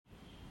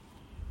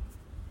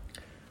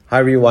Hi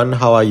everyone,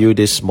 how are you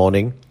this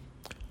morning?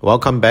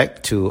 Welcome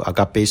back to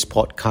Agape's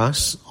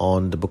podcast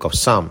on the book of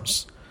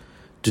Psalms.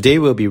 Today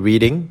we'll be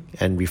reading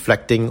and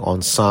reflecting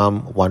on Psalm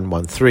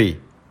 113.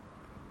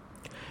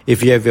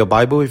 If you have your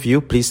Bible with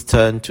you, please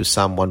turn to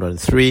Psalm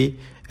 113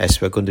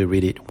 as we're going to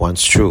read it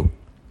once through.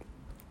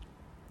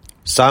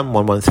 Psalm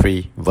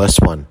 113 verse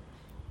 1.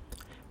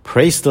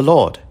 Praise the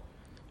Lord.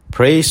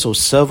 Praise, O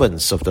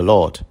servants of the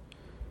Lord.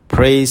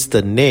 Praise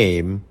the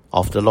name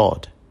of the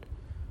Lord.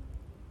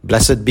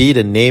 Blessed be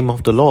the name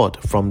of the Lord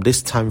from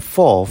this time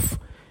forth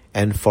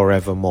and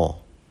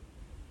forevermore.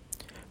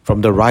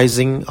 From the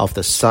rising of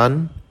the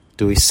sun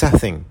to its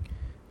setting,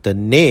 the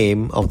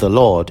name of the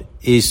Lord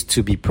is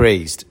to be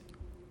praised.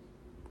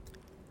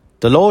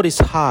 The Lord is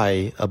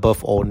high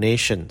above all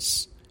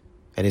nations,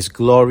 and his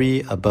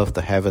glory above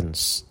the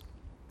heavens.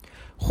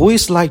 Who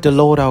is like the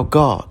Lord our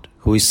God,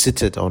 who is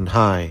seated on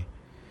high,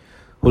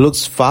 who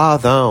looks far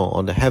down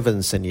on the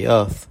heavens and the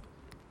earth?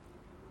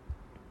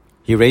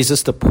 He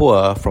raises the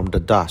poor from the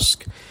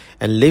dust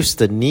and lifts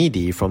the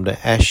needy from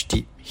the ash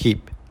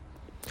heap,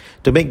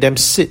 to make them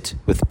sit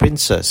with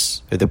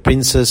the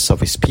princes of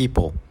his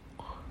people.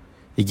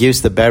 He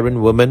gives the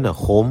barren woman a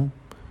home,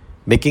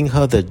 making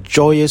her the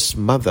joyous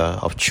mother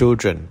of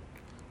children.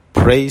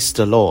 Praise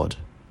the Lord.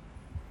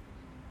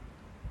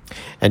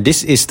 And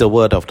this is the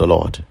word of the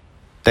Lord.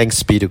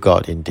 Thanks be to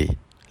God indeed.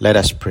 Let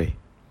us pray.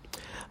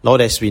 Lord,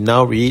 as we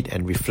now read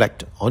and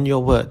reflect on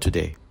your word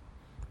today,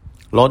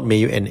 Lord, may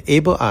you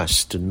enable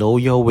us to know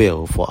your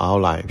will for our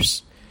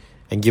lives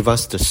and give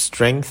us the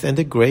strength and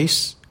the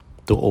grace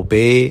to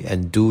obey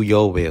and do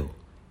your will.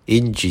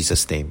 In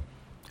Jesus' name,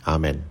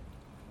 Amen.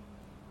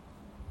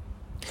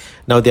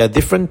 Now, there are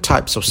different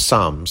types of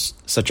psalms,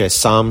 such as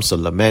psalms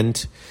of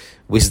lament,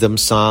 wisdom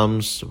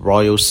psalms,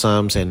 royal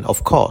psalms, and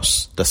of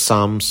course, the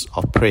psalms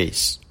of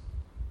praise.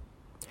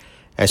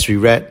 As we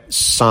read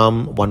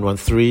Psalm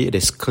 113, it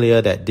is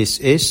clear that this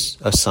is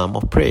a psalm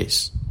of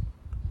praise.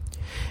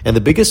 And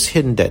the biggest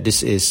hint that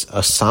this is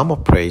a psalm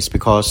of praise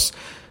because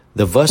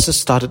the verses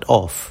started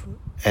off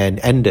and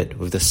ended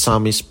with the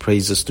psalmist's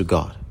praises to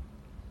God.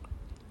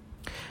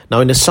 Now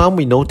in the psalm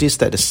we notice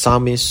that the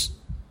psalmist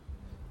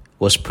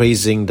was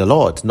praising the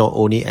Lord not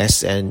only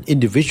as an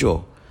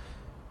individual,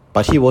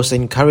 but he was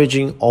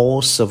encouraging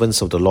all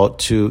servants of the Lord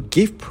to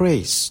give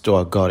praise to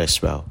our God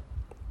as well.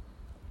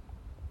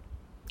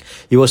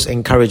 He was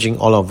encouraging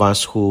all of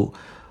us who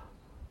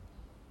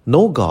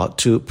know God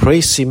to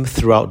praise him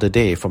throughout the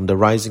day, from the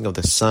rising of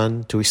the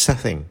sun to its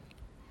setting.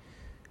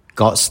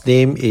 God's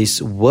name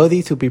is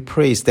worthy to be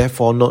praised,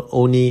 therefore not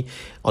only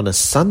on a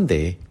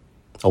Sunday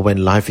or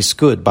when life is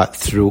good, but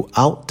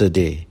throughout the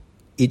day,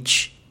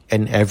 each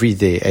and every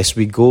day, as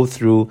we go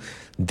through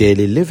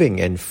daily living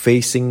and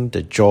facing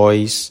the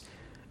joys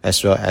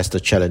as well as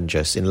the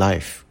challenges in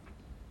life.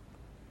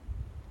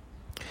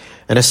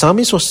 And the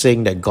psalmist was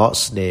saying that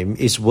God's name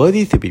is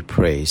worthy to be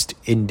praised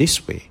in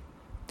this way,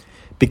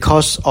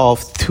 because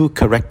of two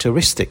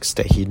characteristics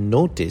that he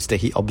noticed, that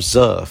he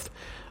observed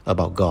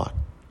about God.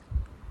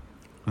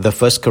 The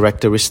first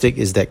characteristic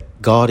is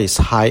that God is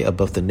high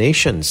above the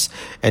nations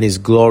and his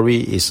glory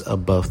is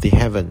above the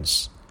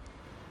heavens.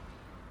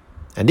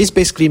 And this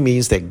basically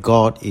means that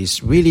God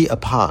is really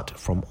apart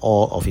from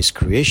all of his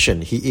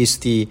creation. He is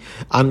the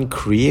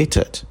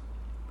uncreated.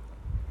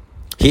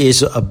 He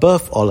is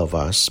above all of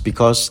us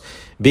because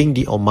being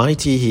the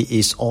Almighty, he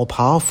is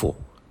all-powerful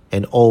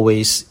and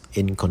always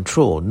in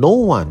control. No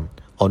one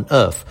on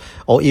earth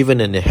or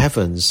even in the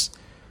heavens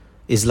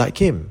is like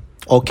him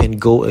or can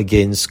go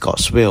against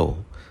God's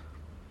will.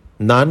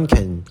 None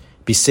can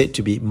be said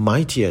to be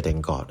mightier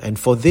than God. And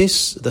for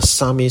this, the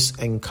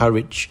psalmist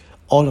encouraged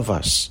all of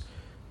us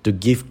to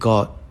give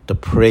God the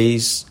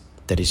praise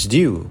that is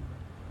due,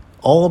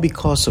 all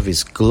because of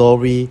his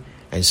glory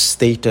and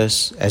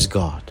status as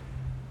God.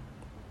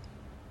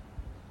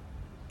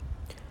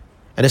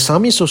 And the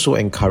psalmist also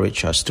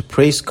encouraged us to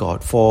praise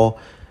God for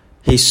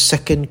his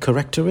second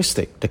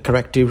characteristic, the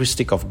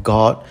characteristic of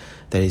God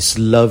that is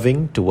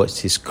loving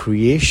towards his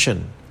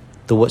creation,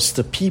 towards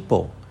the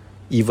people,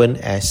 even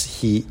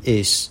as he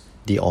is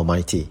the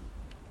Almighty.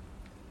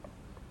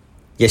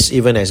 Yes,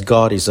 even as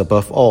God is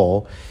above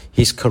all,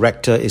 his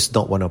character is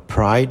not one of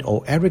pride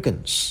or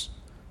arrogance.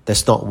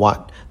 That's not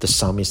what the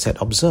psalmist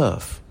had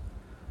observed.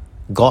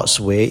 God's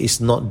way is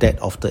not that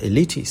of the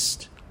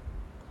elitist.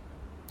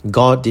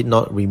 God did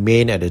not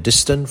remain at a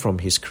distance from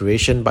his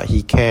creation, but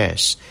he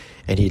cares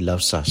and he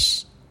loves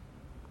us.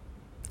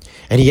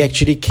 And he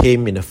actually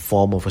came in the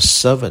form of a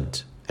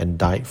servant and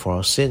died for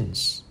our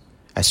sins,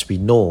 as we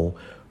know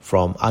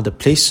from other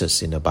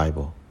places in the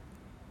Bible.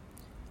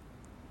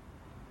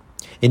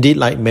 Indeed,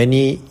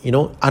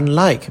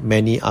 unlike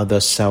many other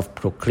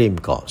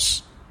self-proclaimed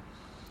gods,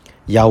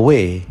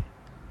 Yahweh,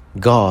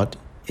 God,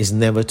 is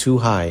never too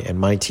high and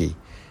mighty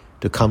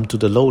to come to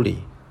the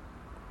lowly.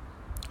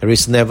 He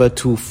is never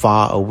too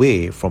far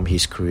away from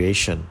his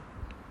creation.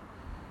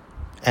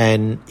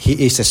 And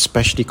he is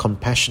especially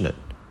compassionate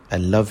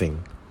and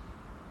loving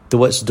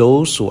towards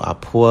those who are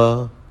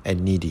poor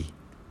and needy.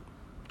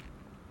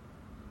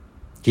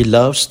 He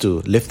loves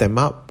to lift them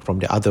up from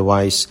their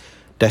otherwise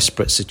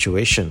desperate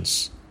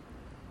situations.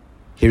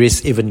 He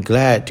is even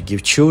glad to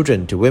give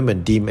children to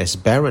women deemed as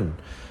barren,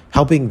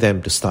 helping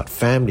them to start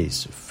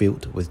families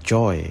filled with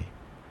joy.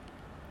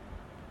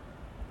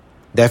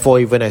 Therefore,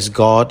 even as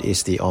God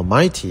is the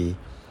Almighty,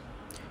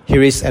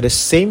 He is at the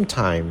same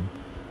time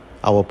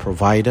our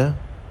provider,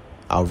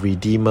 our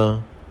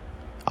Redeemer,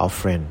 our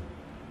friend.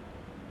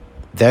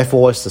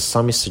 Therefore, as the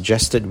psalmist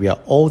suggested, we are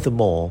all the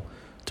more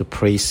to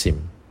praise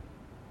Him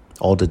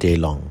all the day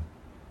long.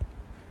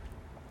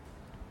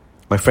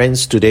 My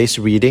friends, today's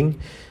reading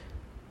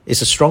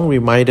is a strong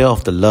reminder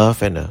of the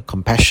love and the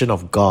compassion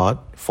of God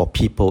for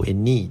people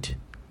in need.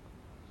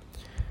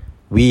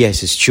 We as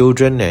His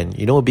children and,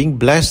 being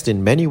blessed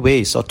in many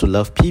ways ought to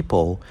love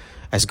people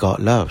as God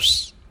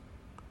loves.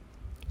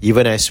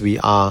 Even as we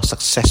are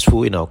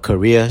successful in our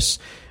careers,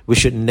 we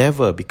should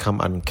never become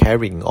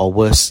uncaring or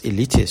worse,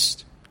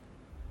 elitist.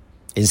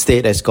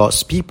 Instead, as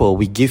God's people,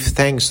 we give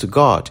thanks to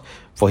God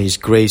for His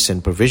grace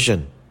and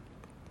provision.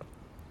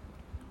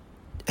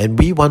 And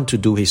we want to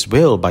do His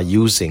will by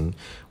using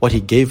what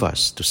He gave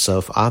us to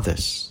serve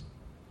others,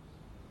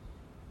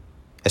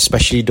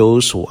 especially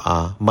those who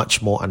are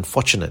much more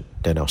unfortunate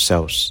than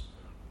ourselves.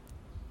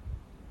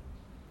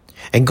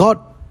 And God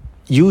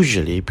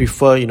usually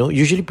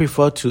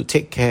prefer to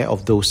take care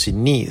of those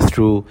in need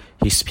through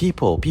His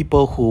people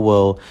who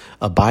will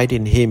abide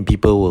in Him,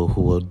 people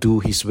who will do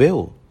His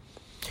will.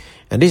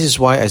 And this is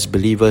why, as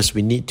believers,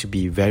 we need to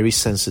be very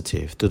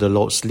sensitive to the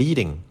Lord's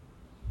leading,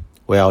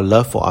 where our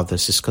love for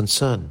others is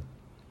concerned.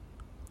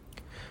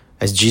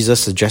 As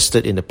Jesus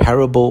suggested in the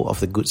parable of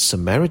the Good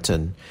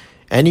Samaritan,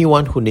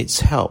 anyone who needs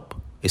help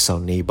is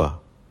our neighbor.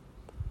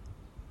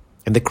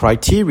 And the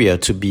criteria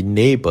to be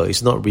neighbor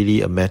is not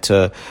really a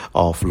matter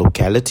of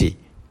locality,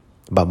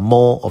 but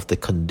more of the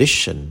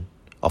condition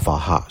of our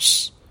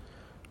hearts.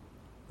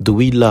 Do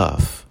we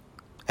love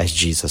as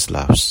Jesus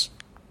loves?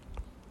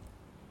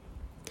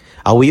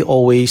 Are we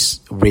always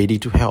ready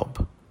to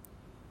help?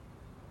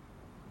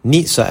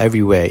 Needs are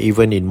everywhere,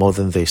 even in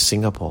modern-day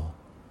Singapore.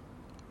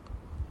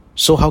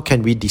 So how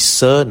can we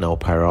discern our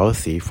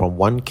priority from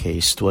one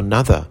case to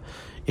another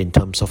in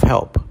terms of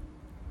help?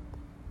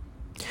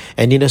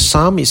 And in a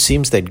psalm, it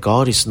seems that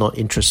God is not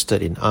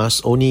interested in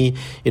us only,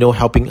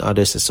 helping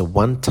others as a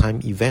one-time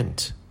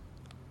event.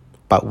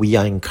 But we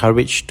are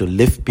encouraged to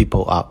lift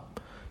people up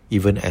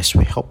even as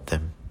we help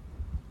them.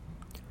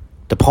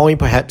 The point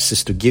perhaps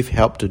is to give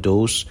help to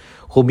those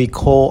whom we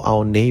call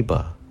our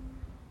neighbor,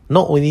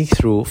 not only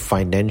through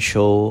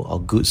financial or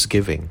goods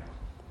giving,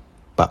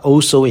 but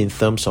also in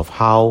terms of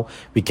how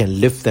we can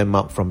lift them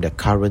up from their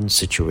current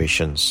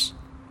situations,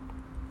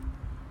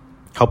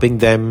 helping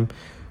them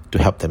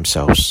to help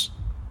themselves,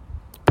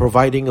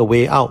 providing a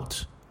way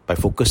out by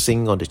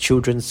focusing on the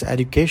children's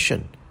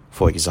education,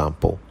 for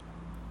example.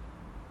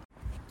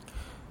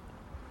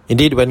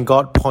 Indeed, when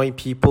God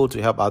points people to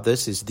help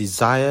others, His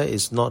desire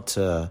is not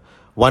a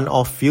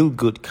one-off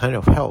feel-good kind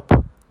of help,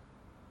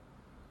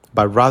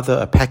 but rather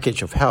a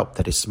package of help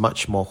that is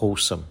much more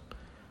wholesome,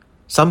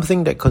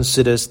 something that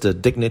considers the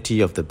dignity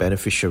of the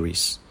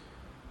beneficiaries,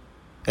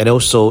 and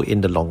also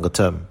in the longer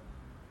term.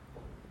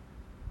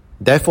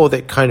 Therefore,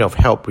 that kind of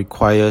help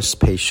requires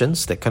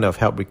patience, that kind of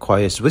help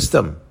requires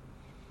wisdom,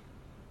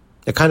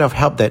 the kind of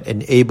help that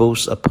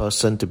enables a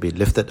person to be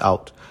lifted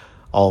out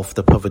of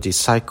the poverty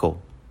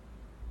cycle.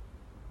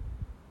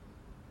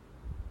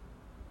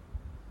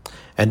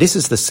 And this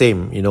is the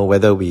same,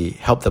 whether we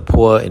help the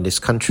poor in this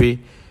country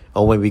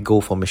or when we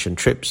go for mission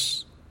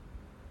trips.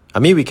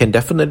 We can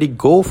definitely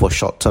go for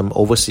short-term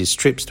overseas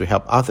trips to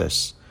help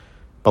others,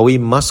 but we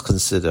must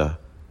consider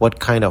what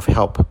kind of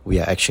help we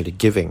are actually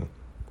giving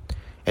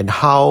and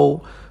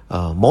how,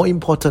 more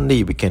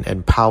importantly, we can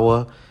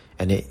empower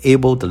and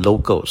enable the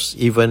locals,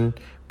 even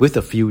with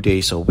the few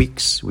days or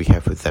weeks we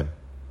have with them.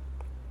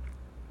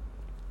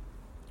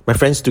 My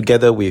friends,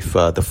 together with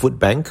the Food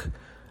Bank,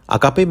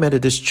 Agape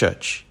Methodist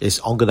Church is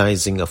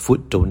organizing a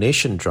food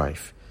donation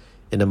drive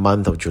in the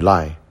month of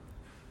July.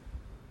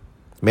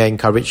 May I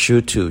encourage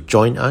you to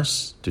join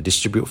us to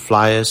distribute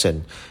flyers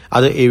and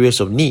other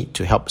areas of need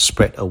to help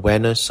spread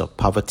awareness of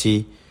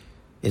poverty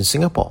in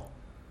Singapore.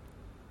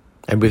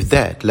 And with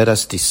that, let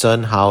us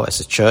discern how, as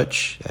a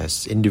church,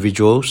 as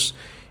individuals,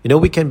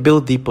 we can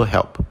build deeper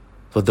help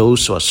for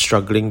those who are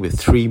struggling with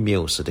 3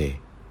 meals a day.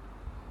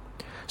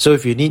 So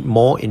if you need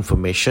more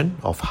information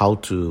of how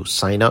to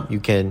sign up, you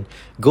can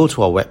go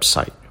to our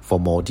website for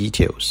more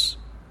details.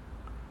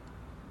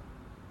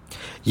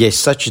 Yes,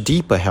 such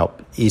deeper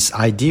help is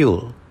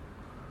ideal,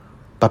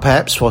 but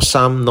perhaps for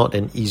some not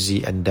an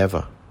easy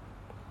endeavor.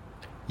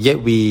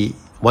 Yet we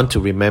want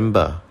to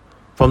remember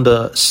from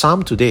the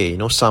Psalm today,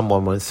 Psalm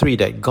 113,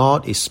 that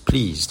God is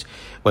pleased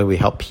when we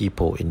help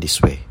people in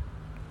this way.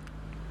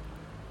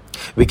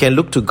 We can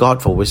look to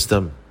God for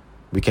wisdom.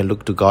 We can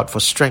look to God for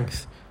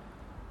strength.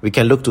 We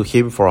can look to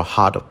Him for a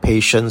heart of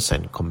patience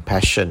and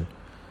compassion.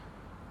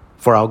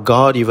 For our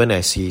God, even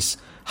as He is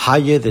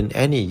higher than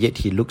any, yet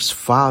He looks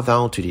far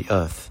down to the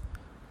earth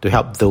to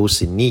help those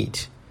in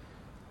need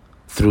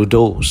through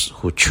those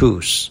who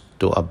choose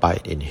to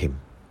abide in Him.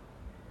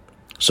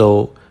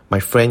 So, my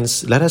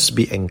friends, let us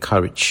be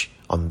encouraged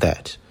on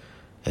that,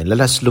 and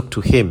let us look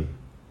to Him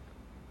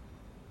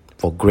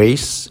for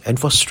grace and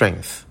for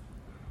strength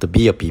to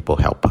be a people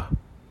helper.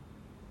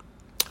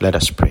 Let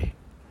us pray.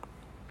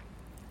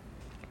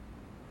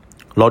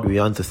 Lord, we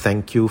want to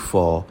thank You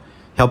for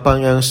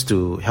helping us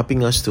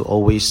to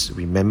always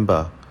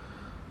remember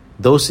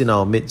those in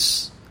our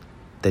midst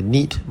that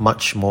need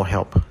much more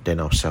help than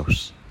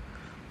ourselves.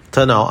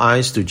 Turn our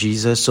eyes to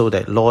Jesus so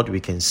that, Lord, we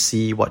can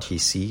see what He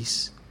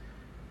sees.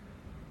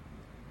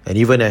 And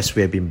even as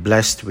we have been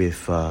blessed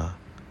with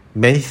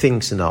many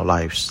things in our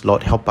lives,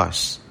 Lord, help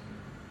us.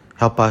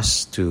 Help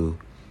us to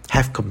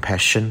have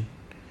compassion,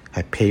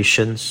 have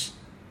patience,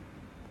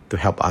 to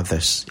help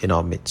others in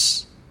our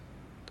midst.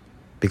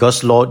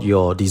 Because, Lord,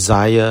 Your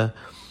desire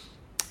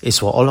is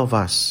for all of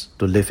us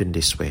to live in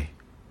this way.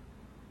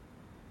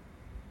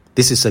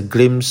 This is a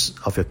glimpse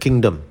of Your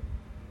kingdom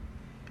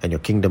and Your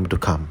kingdom to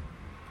come.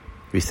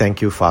 We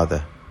thank You,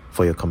 Father,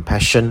 for Your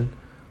compassion,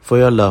 for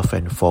Your love,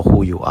 and for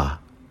who You are.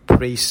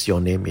 Praise Your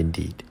name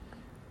indeed.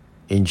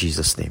 In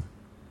Jesus' name.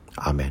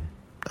 Amen.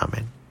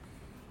 Amen.